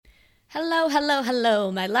Hello, hello,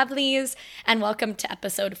 hello, my lovelies, and welcome to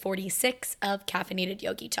episode 46 of Caffeinated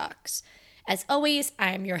Yogi Talks. As always,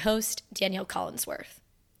 I am your host, Danielle Collinsworth.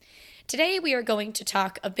 Today, we are going to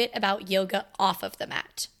talk a bit about yoga off of the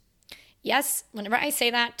mat. Yes, whenever I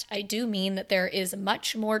say that, I do mean that there is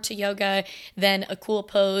much more to yoga than a cool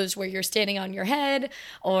pose where you're standing on your head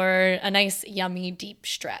or a nice, yummy, deep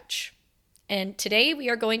stretch. And today we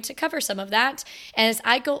are going to cover some of that as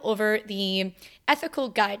I go over the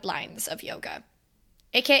ethical guidelines of yoga,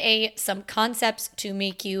 aka some concepts to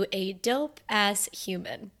make you a dope-ass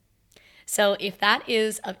human. So if that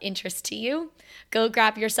is of interest to you, go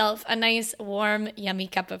grab yourself a nice, warm, yummy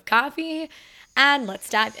cup of coffee, and let's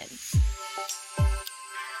dive in.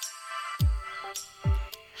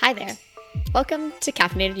 Hi there. Welcome to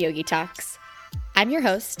Caffeinated Yogi Talks. I'm your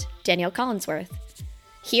host, Danielle Collinsworth.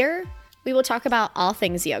 Here, we will talk about all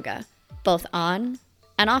things yoga, both on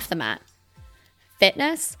and off the mat.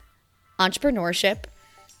 Fitness, entrepreneurship,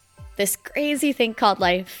 this crazy thing called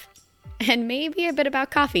life, and maybe a bit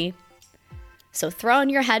about coffee. So throw on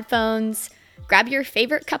your headphones, grab your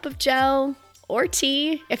favorite cup of joe or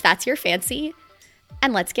tea, if that's your fancy,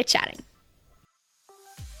 and let's get chatting.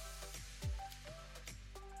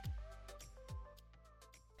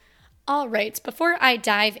 All right, before I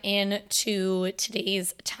dive into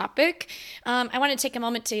today's topic, I want to take a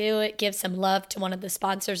moment to give some love to one of the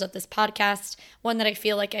sponsors of this podcast, one that I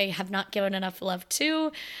feel like I have not given enough love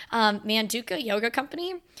to, Manduka Yoga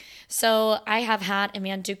Company. So I have had a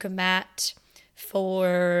Manduka mat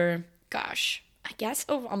for, I guess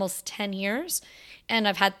over almost 10 years, and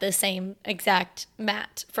I've had the same exact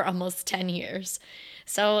mat for almost 10 years.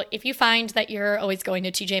 So if you find that you're always going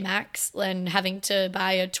to TJ Maxx and having to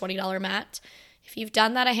buy a $20 mat, if you've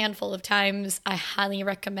done that a handful of times, I highly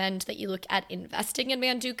recommend that you look at investing in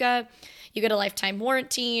Manduka. You get a lifetime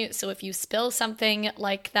warranty, so if you spill something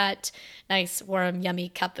like that nice, warm, yummy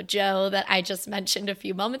cup of joe that I just mentioned a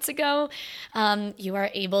few moments ago, you are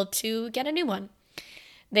able to get a new one.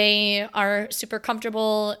 They are super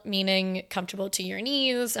comfortable, meaning comfortable to your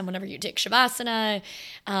knees, and whenever you take Shavasana,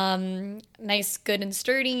 nice, good and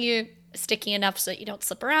sturdy, sticky enough so that you don't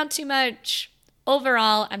slip around too much.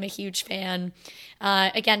 Overall, I'm a huge fan.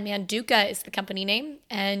 Again, Manduka is the company name,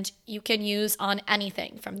 and you can use on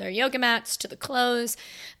anything from their yoga mats to the clothes.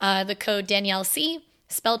 The code Danielle C,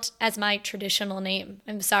 spelt as my traditional name.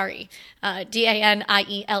 I'm sorry, Danielle,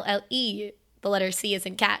 the letter C is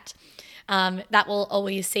in cat. That will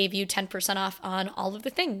always save you 10% off on all of the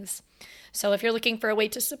things. So if you're looking for a way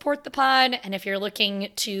to support the pod, and if you're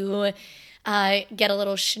looking to get a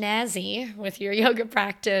little schnazzy with your yoga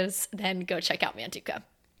practice, then go check out Manduka.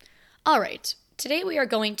 All right, today we are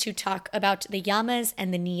going to talk about the Yamas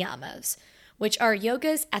and the Niyamas, which are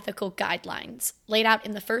yoga's ethical guidelines laid out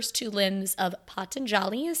in the first two limbs of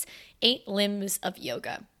Patanjali's 8 limbs of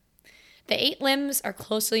yoga. The 8 limbs are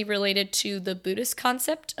closely related to the Buddhist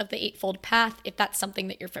concept of the Eightfold Path, if that's something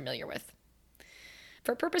that you're familiar with.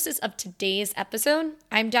 For purposes of today's episode,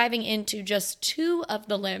 I'm diving into just 2 of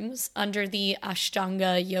the limbs under the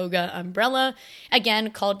Ashtanga Yoga umbrella,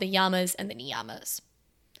 again called the Yamas and the Niyamas.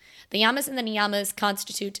 The Yamas and the Niyamas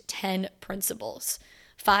constitute 10 principles,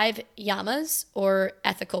 5 Yamas, or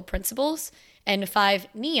ethical principles, and 5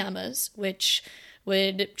 Niyamas, which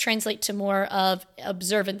would translate to more of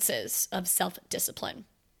observances of self-discipline.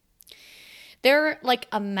 They're like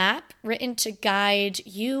a map written to guide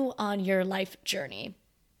you on your life journey.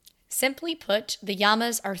 Simply put, the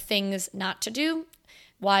yamas are things not to do,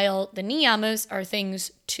 while the niyamas are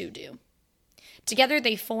things to do. Together,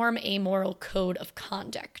 they form a moral code of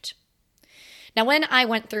conduct. Now, when I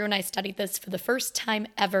went through and I studied this for the first time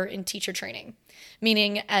ever in teacher training,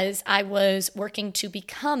 meaning as I was working to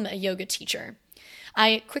become a yoga teacher,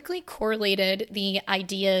 I quickly correlated the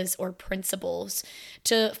ideas or principles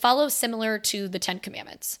to follow similar to the 10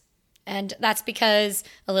 Commandments. And that's because,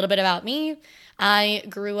 a little bit about me, I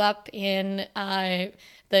grew up in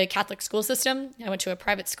the Catholic school system. I went to a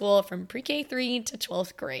private school from pre-K 3 to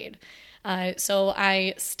 12th grade. So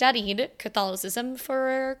I studied Catholicism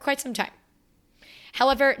for quite some time.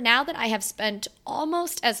 However, now that I have spent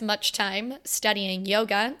almost as much time studying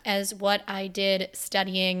yoga as what I did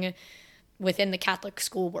studying within the Catholic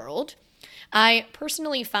school world, I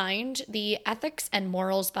personally find the ethics and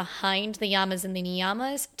morals behind the yamas and the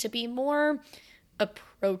niyamas to be more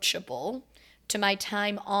approachable to my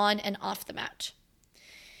time on and off the mat.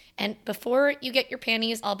 And before you get your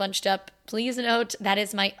panties all bunched up, please note that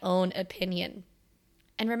is my own opinion.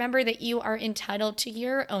 And remember that you are entitled to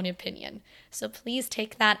your own opinion, so please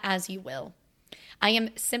take that as you will. I am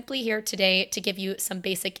simply here today to give you some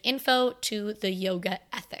basic info to the yoga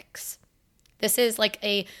ethics. This is like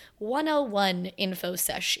a 101 info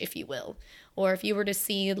sesh, if you will. Or if you were to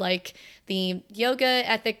see like the yoga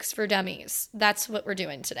ethics for dummies, that's what we're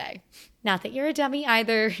doing today. Not that you're a dummy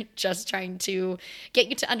either, just trying to get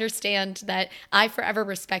you to understand that I forever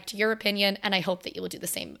respect your opinion, and I hope that you will do the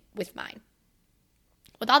same with mine.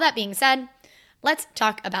 With all that being said, let's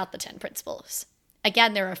talk about the 10 principles.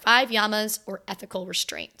 Again, there are 5 yamas, or ethical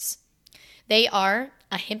restraints. They are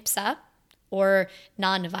ahimsa, or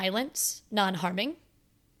non-violence, non-harming;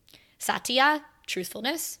 satya,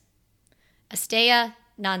 truthfulness; asteya,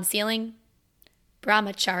 non-stealing;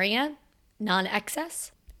 brahmacharya,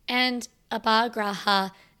 non-excess; and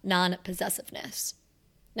apagraha, non-possessiveness.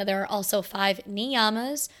 Now, there are also 5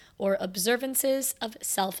 niyamas, or observances of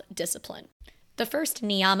self-discipline. The first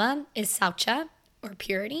niyama is saucha, or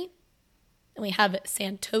purity. And we have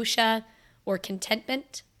santosha, or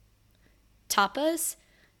contentment; tapas,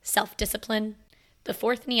 self-discipline. The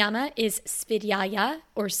fourth niyama is svidhyaya,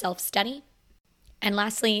 or self-study. And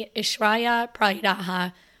lastly, ishraya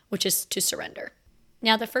prayadaha, which is to surrender.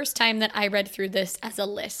 Now, the first time that I read through this as a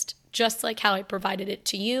list, just like how I provided it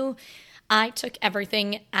to you, I took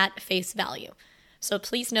everything at face value. So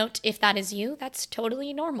please note, if that is you, that's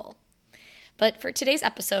totally normal. But for today's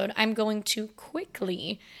episode, I'm going to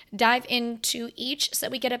quickly dive into each so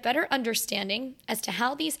that we get a better understanding as to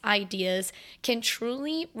how these ideas can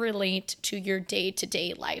truly relate to your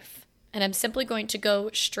day-to-day life. And I'm simply going to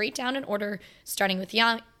go straight down in order, starting with the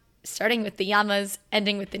yamas,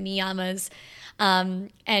 ending with the niyamas,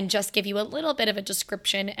 and just give you a little bit of a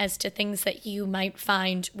description as to things that you might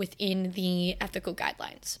find within the ethical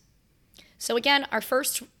guidelines. So again, our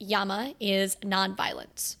first yama is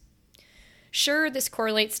nonviolence. Sure, this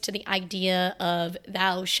correlates to the idea of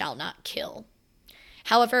thou shalt not kill.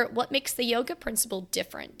 However, what makes the yoga principle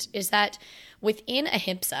different is that within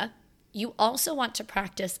ahimsa, you also want to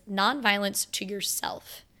practice nonviolence to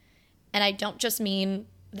yourself. And I don't just mean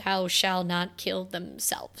thou shalt not kill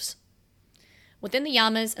themselves. Within the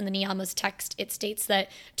yamas and the niyamas text, it states that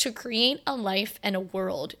to create a life and a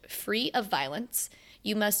world free of violence,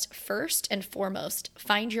 you must first and foremost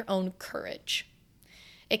find your own courage.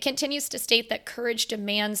 It continues to state that courage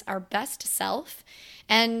demands our best self,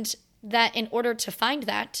 and that in order to find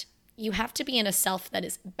that, you have to be in a self that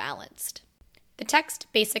is balanced. The text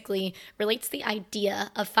basically relates the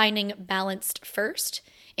idea of finding balanced first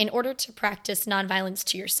in order to practice nonviolence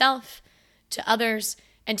to yourself, to others,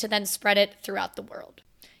 and to then spread it throughout the world.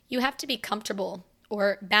 You have to be comfortable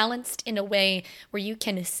or balanced in a way where you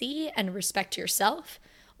can see and respect yourself,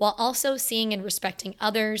 while also seeing and respecting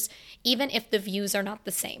others, even if the views are not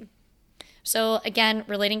the same. So again,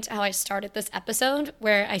 relating to how I started this episode,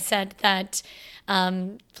 where I said that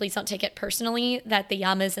please don't take it personally, that the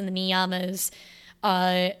yamas and the niyamas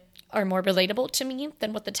are more relatable to me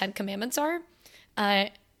than what the 10 Commandments are.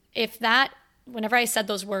 Whenever I said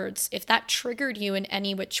those words, if that triggered you in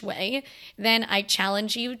any which way, then I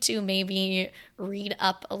challenge you to maybe read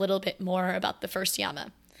up a little bit more about the first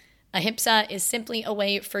yama. Ahimsa is simply a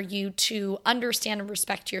way for you to understand and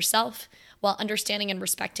respect yourself while understanding and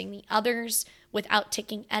respecting the others without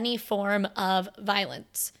taking any form of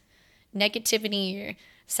violence. Negativity,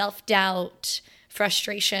 self-doubt,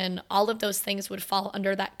 frustration, all of those things would fall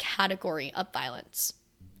under that category of violence.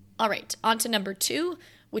 All right, on to number 2,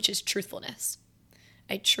 which is truthfulness.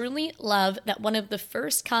 I truly love that one of the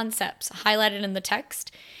first concepts highlighted in the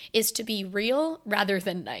text is to be real rather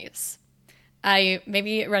than nice.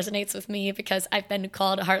 Maybe it resonates with me because I've been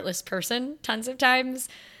called a heartless person tons of times,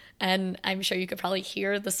 and I'm sure you could probably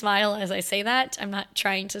hear the smile as I say that. I'm not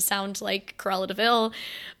trying to sound like Cruella de Vil,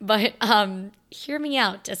 but hear me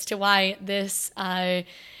out as to why this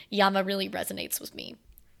yama really resonates with me.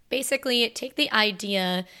 Basically, take the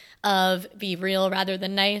idea of be real rather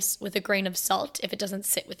than nice with a grain of salt if it doesn't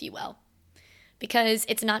sit with you well. Because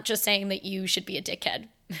it's not just saying that you should be a dickhead.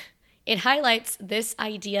 It highlights this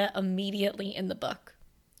idea immediately in the book.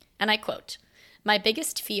 And I quote, "My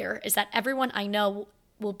biggest fear is that everyone I know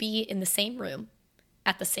will be in the same room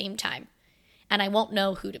at the same time, and I won't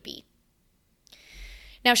know who to be."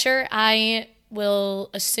 Now, sure, I will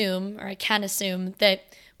assume, or I can assume,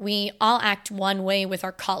 that we all act one way with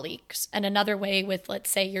our colleagues and another way with, let's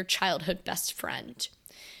say, your childhood best friend.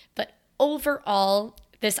 But overall,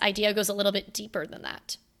 this idea goes a little bit deeper than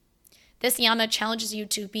that. This yama challenges you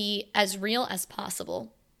to be as real as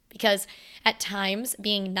possible, because at times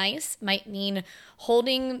being nice might mean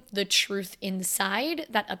holding the truth inside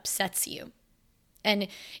that upsets you. And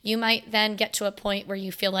you might then get to a point where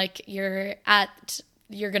you feel like you're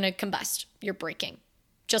going to combust, you're breaking,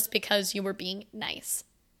 just because you were being nice.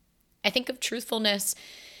 I think of truthfulness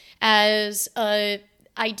as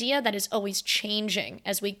idea that is always changing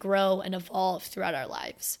as we grow and evolve throughout our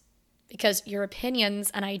lives. Because your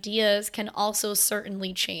opinions and ideas can also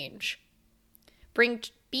certainly change.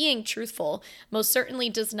 Being truthful most certainly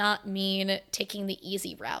does not mean taking the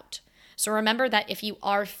easy route. So remember that if you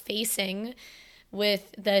are facing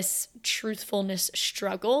with this truthfulness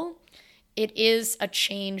struggle, it is a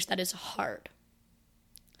change that is hard.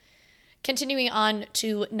 Continuing on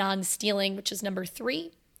to non-stealing, which is number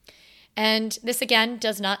 3. And this again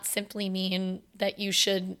does not simply mean that you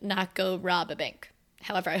should not go rob a bank.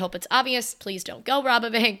 However, I hope it's obvious, please don't go rob a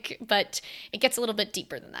bank, but it gets a little bit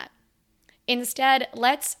deeper than that. Instead,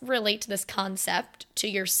 let's relate this concept to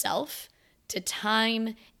yourself, to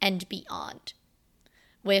time, and beyond,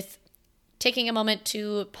 with taking a moment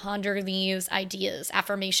to ponder these ideas,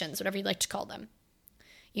 affirmations, whatever you like to call them.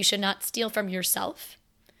 You should not steal from yourself,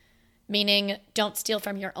 meaning don't steal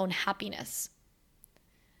from your own happiness.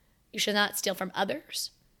 You should not steal from others.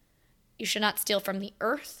 You should not steal from the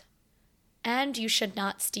earth. And you should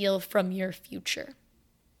not steal from your future.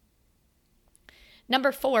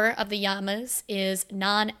 Number 4 of the yamas is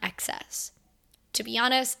non-excess. To be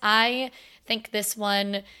honest, I think this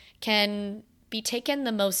one can be taken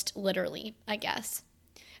the most literally, I guess,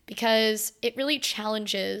 because it really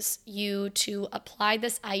challenges you to apply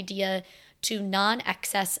this idea to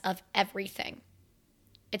non-excess of everything.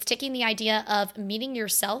 It's taking the idea of meeting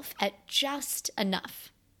yourself at just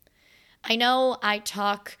enough. I know I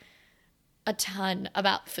talk a ton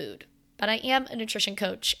about food, but I am a nutrition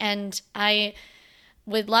coach, and I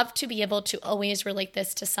would love to be able to always relate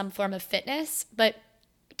this to some form of fitness, but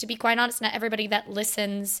to be quite honest, not everybody that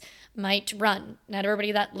listens might run. Not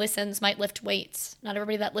everybody that listens might lift weights. Not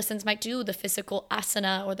everybody that listens might do the physical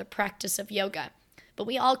asana or the practice of yoga. But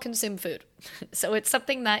we all consume food. So it's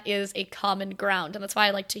something that is a common ground, and that's why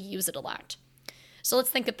I like to use it a lot. So let's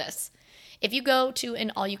think of this. If you go to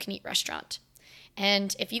an all-you-can-eat restaurant,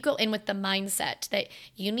 and if you go in with the mindset that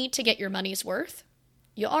you need to get your money's worth,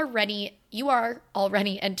 you are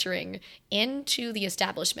already entering into the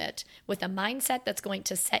establishment with a mindset that's going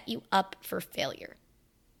to set you up for failure.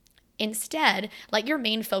 Instead, let your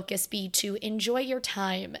main focus be to enjoy your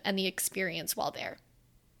time and the experience while there.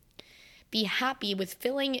 Be happy with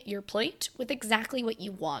filling your plate with exactly what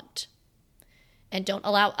you want. And don't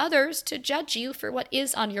allow others to judge you for what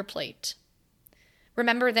is on your plate.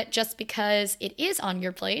 Remember that just because it is on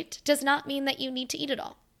your plate does not mean that you need to eat it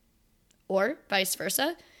all. Or vice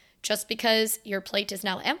versa, just because your plate is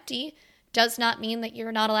now empty does not mean that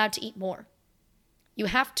you're not allowed to eat more. You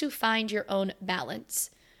have to find your own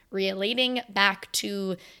balance, relating back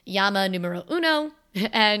to yama numero uno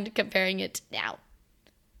and comparing it now.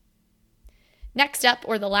 Next up,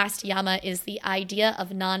 or the last yama, is the idea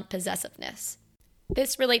of non-possessiveness.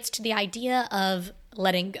 This relates to the idea of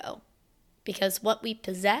letting go, because what we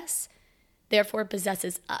possess, therefore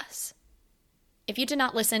possesses us. If you did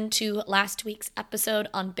not listen to last week's episode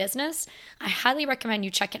on business, I highly recommend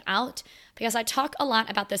you check it out, because I talk a lot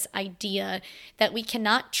about this idea that we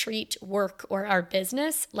cannot treat work or our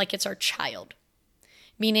business like it's our child,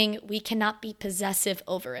 meaning we cannot be possessive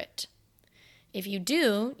over it. If you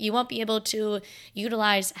do, you won't be able to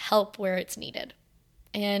utilize help where it's needed.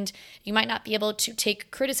 And you might not be able to take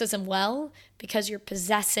criticism well because you're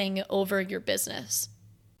possessing over your business.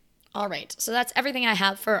 All right, so that's everything I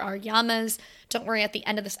have for our yamas. Don't worry, at the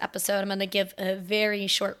end of this episode, I'm going to give a very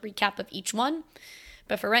short recap of each one.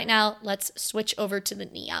 But for right now, let's switch over to the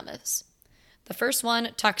niyamas. The first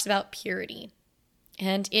one talks about purity.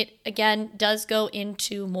 And it, again, does go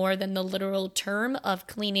into more than the literal term of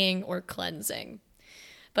cleaning or cleansing.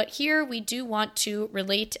 But here we do want to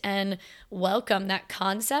relate and welcome that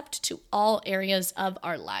concept to all areas of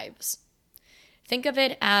our lives. Think of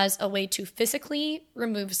it as a way to physically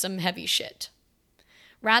remove some heavy shit.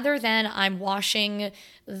 Rather than I'm washing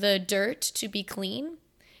the dirt to be clean,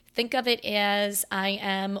 think of it as I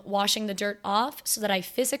am washing the dirt off so that I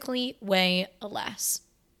physically weigh less.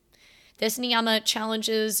 This niyama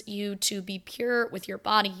challenges you to be pure with your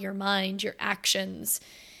body, your mind, your actions,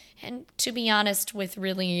 and to be honest, with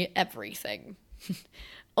really everything.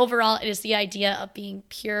 Overall, it is the idea of being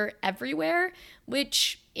pure everywhere,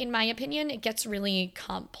 which, in my opinion, it gets really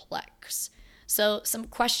complex. So some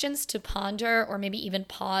questions to ponder, or maybe even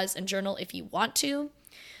pause and journal if you want to,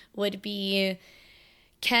 would be,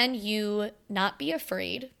 can you not be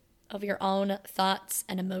afraid of your own thoughts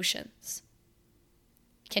and emotions?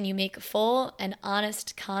 Can you make full and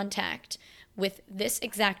honest contact with this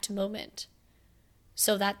exact moment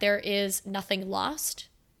so that there is nothing lost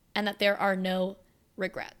and that there are no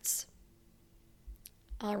regrets?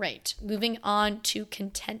 All right, moving on to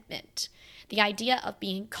contentment. The idea of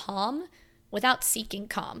being calm without seeking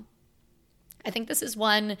calm. I think this is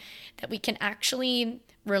one that we can actually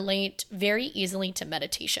relate very easily to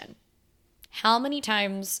meditation. How many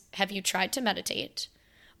times have you tried to meditate?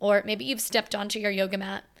 Or maybe you've stepped onto your yoga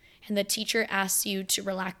mat and the teacher asks you to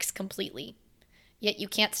relax completely, yet you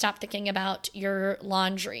can't stop thinking about your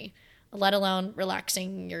laundry, let alone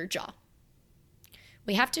relaxing your jaw.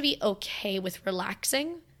 We have to be okay with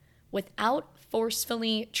relaxing without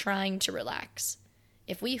forcefully trying to relax.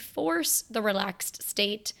 If we force the relaxed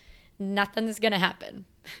state, nothing's going to happen.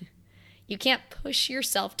 You can't push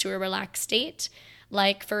yourself to a relaxed state,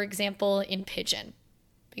 like, for example, in pigeon.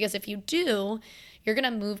 Because if you do, you're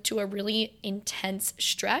going to move to a really intense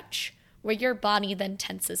stretch where your body then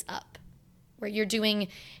tenses up, where you're doing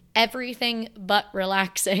everything but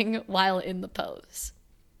relaxing while in the pose.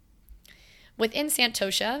 Within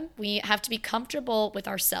Santosha, we have to be comfortable with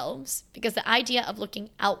ourselves because the idea of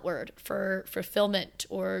looking outward for fulfillment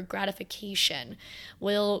or gratification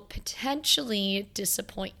will potentially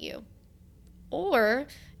disappoint you. Or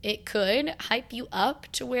it could hype you up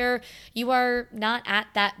to where you are not at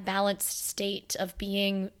that balanced state of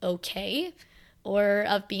being okay or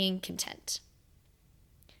of being content.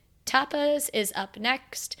 Tapas is up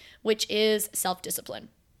next, which is self-discipline.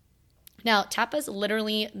 Now, tapas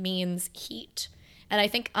literally means heat. And I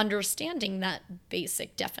think understanding that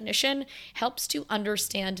basic definition helps to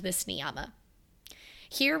understand this niyama.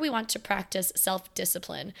 Here we want to practice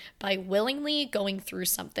self-discipline by willingly going through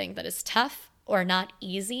something that is tough or not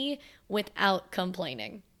easy without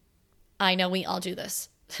complaining. I know we all do this,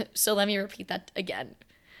 so let me repeat that again.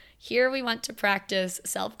 Here we want to practice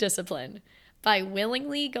self-discipline by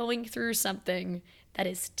willingly going through something that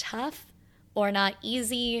is tough or not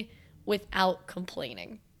easy without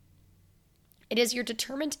complaining. It is your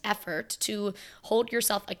determined effort to hold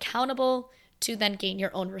yourself accountable to then gain your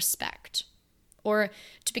own respect, or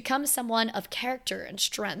to become someone of character and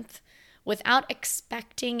strength without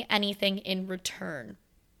expecting anything in return.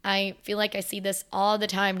 I feel like I see this all the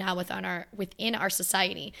time now within our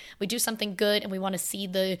society. We do something good and we want to see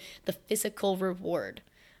the physical reward.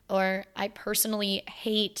 Or I personally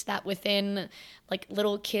hate that within like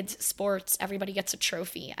little kids' sports, everybody gets a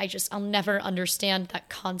trophy. I'll never understand that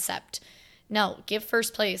concept. No, give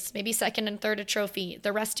first place, maybe second and third a trophy.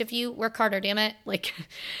 The rest of you, work harder, damn it. Like,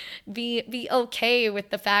 be okay with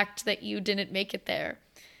the fact that you didn't make it there.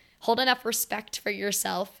 Hold enough respect for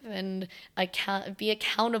yourself and be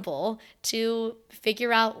accountable to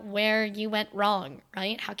figure out where you went wrong,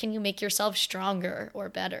 right? How can you make yourself stronger or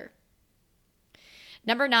better?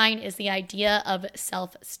 Number 9 is the idea of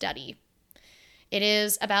self-study. It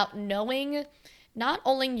is about knowing not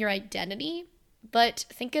only your identity, but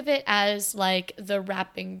think of it as like the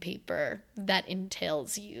wrapping paper that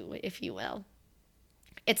entails you, if you will.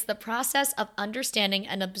 It's the process of understanding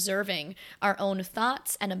and observing our own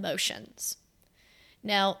thoughts and emotions.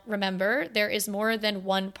 Now, remember, there is more than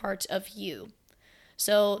one part of you.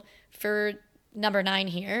 So for number 9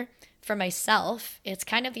 here, for myself, it's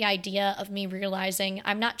kind of the idea of me realizing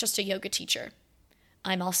I'm not just a yoga teacher.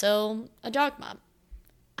 I'm also a dog mom.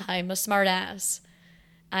 I'm a smartass.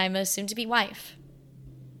 I'm a soon-to-be wife,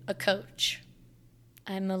 a coach.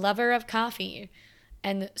 I'm a lover of coffee,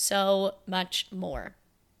 and so much more.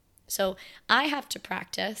 So I have to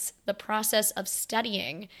practice the process of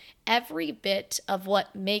studying every bit of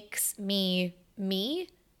what makes me me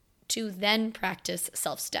to then practice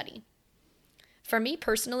self-study. For me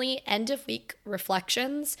personally, end of week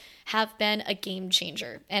reflections have been a game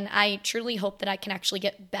changer, and I truly hope that I can actually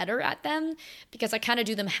get better at them because I kind of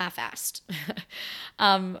do them half-assed.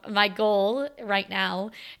 My goal right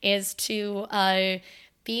now is to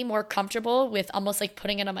be more comfortable with almost like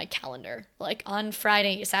putting it on my calendar, like on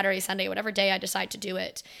Friday, Saturday, Sunday, whatever day I decide to do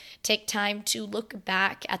it. Take time to look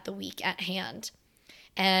back at the week at hand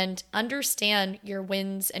and understand your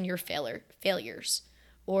wins and your failures,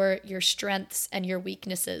 or your strengths and your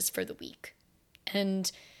weaknesses for the week. And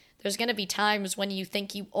there's going to be times when you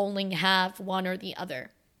think you only have one or the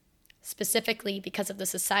other. Specifically, because of the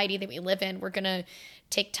society that we live in, we're going to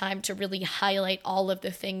take time to really highlight all of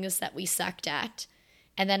the things that we sucked at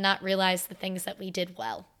and then not realize the things that we did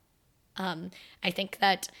well. I think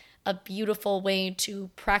that a beautiful way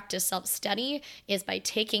to practice self-study is by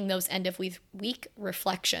taking those end of week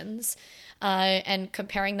reflections and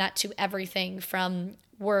comparing that to everything from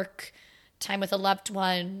work, time with a loved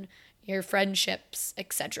one, your friendships,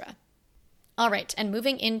 etc. All right, and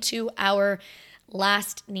moving into our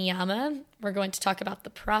last niyama, we're going to talk about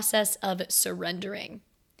the process of surrendering.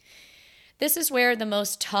 This is where the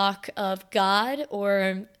most talk of God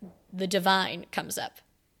or the divine comes up.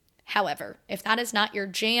 However, if that is not your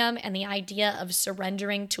jam and the idea of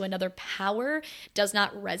surrendering to another power does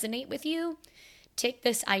not resonate with you, take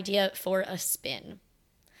this idea for a spin.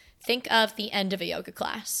 Think of the end of a yoga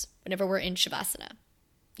class whenever we're in Shavasana.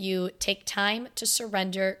 You take time to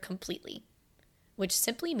surrender completely, which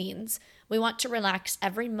simply means we want to relax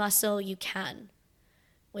every muscle you can.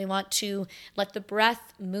 We want to let the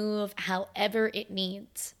breath move however it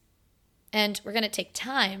needs. And we're going to take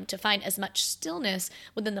time to find as much stillness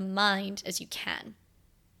within the mind as you can.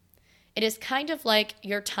 It is kind of like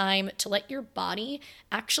your time to let your body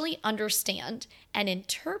actually understand and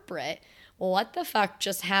interpret what the fuck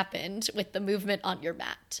just happened with the movement on your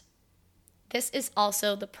mat. This is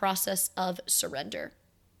also the process of surrender.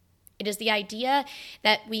 It is the idea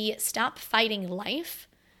that we stop fighting life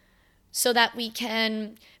so that we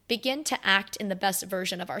can begin to act in the best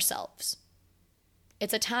version of ourselves.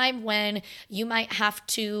 It's a time when you might have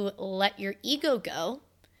to let your ego go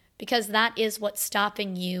because that is what's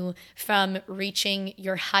stopping you from reaching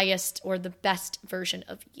your highest or the best version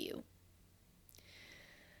of you.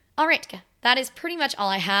 All right, that is pretty much all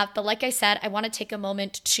I have. But like I said, I want to take a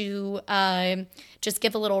moment to just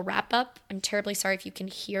give a little wrap up. I'm terribly sorry if you can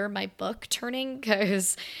hear my book turning,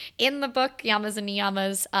 because in the book, Yamas and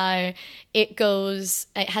Niyamas,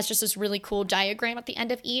 it has just this really cool diagram at the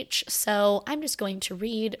end of each. So I'm just going to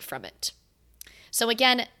read from it. So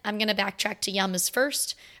again, I'm going to backtrack to Yamas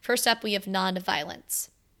first. First up, we have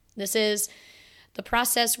non-violence. This is the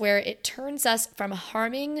process where it turns us from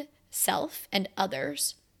harming self and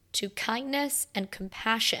others to kindness and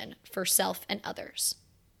compassion for self and others.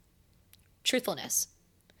 Truthfulness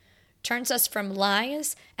turns us from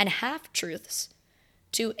lies and half-truths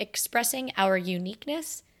to expressing our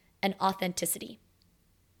uniqueness and authenticity.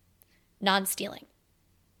 Non-stealing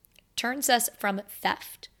turns us from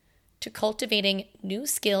theft to cultivating new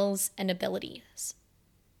skills and abilities.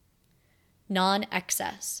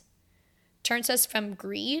 Non-excess turns us from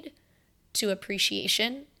greed to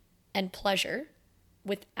appreciation and pleasure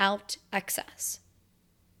without excess.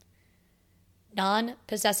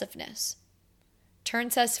 Non-possessiveness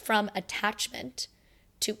turns us from attachment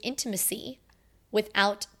to intimacy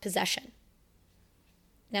without possession.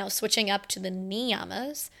 Now, switching up to the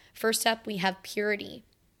niyamas, first up we have purity,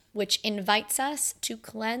 which invites us to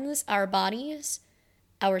cleanse our bodies,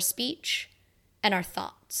 our speech, and our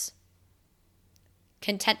thoughts.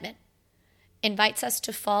 Contentment invites us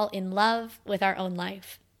to fall in love with our own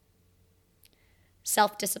life.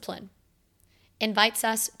 Self-discipline invites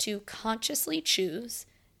us to consciously choose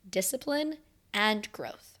discipline and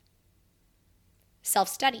growth.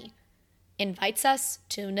 Self-study invites us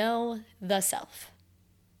to know the self.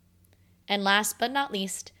 And last but not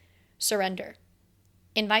least, surrender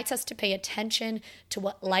invites us to pay attention to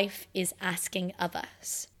what life is asking of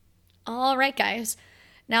us. All right, guys.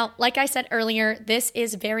 Now, like I said earlier, this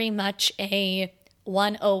is very much a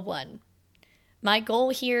 101. My goal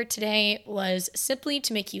here today was simply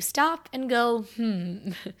to make you stop and go,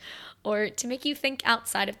 or to make you think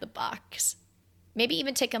outside of the box. Maybe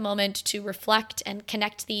even take a moment to reflect and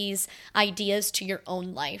connect these ideas to your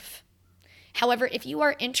own life. However, if you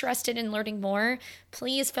are interested in learning more,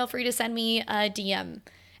 please feel free to send me a DM.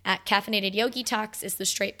 At Caffeinated Yogi Talks is the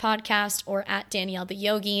straight podcast, or at Danielle the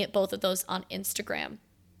Yogi, both of those on Instagram.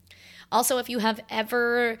 Also, if you have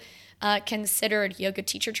ever considered yoga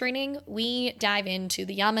teacher training, we dive into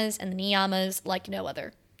the yamas and the niyamas like no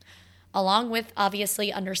other. Along with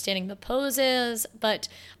obviously understanding the poses, but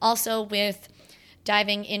also with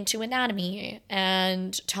diving into anatomy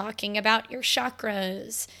and talking about your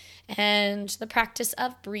chakras and the practice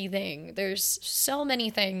of breathing. There's so many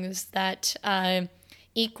things that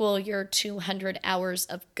equal your 200 hours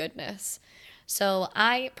of goodness. So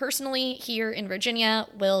I personally here in Virginia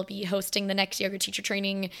will be hosting the next yoga teacher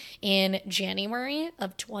training in January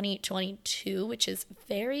of 2022, which is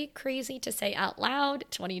very crazy to say out loud,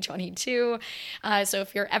 2022. So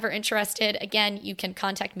if you're ever interested, again, you can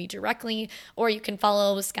contact me directly, or you can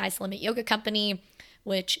follow Sky's the Limit Yoga Company,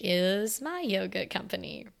 which is my yoga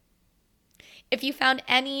company. If you found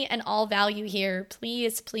any and all value here,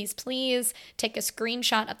 please, please, please take a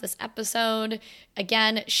screenshot of this episode.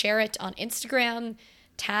 Again, share it on Instagram,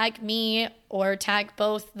 tag me or tag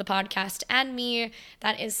both the podcast and me.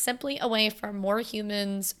 That is simply a way for more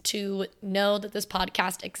humans to know that this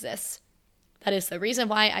podcast exists. That is the reason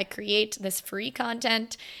why I create this free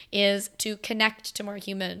content, is to connect to more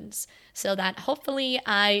humans so that hopefully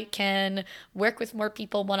I can work with more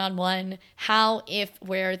people one-on-one, how, if,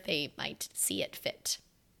 where they might see it fit.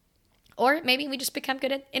 Or maybe we just become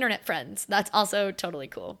good internet friends. That's also totally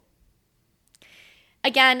cool.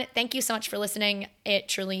 Again, thank you so much for listening. It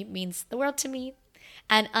truly means the world to me.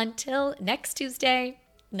 And until next Tuesday,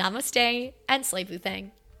 namaste and slay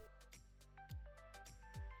Thang.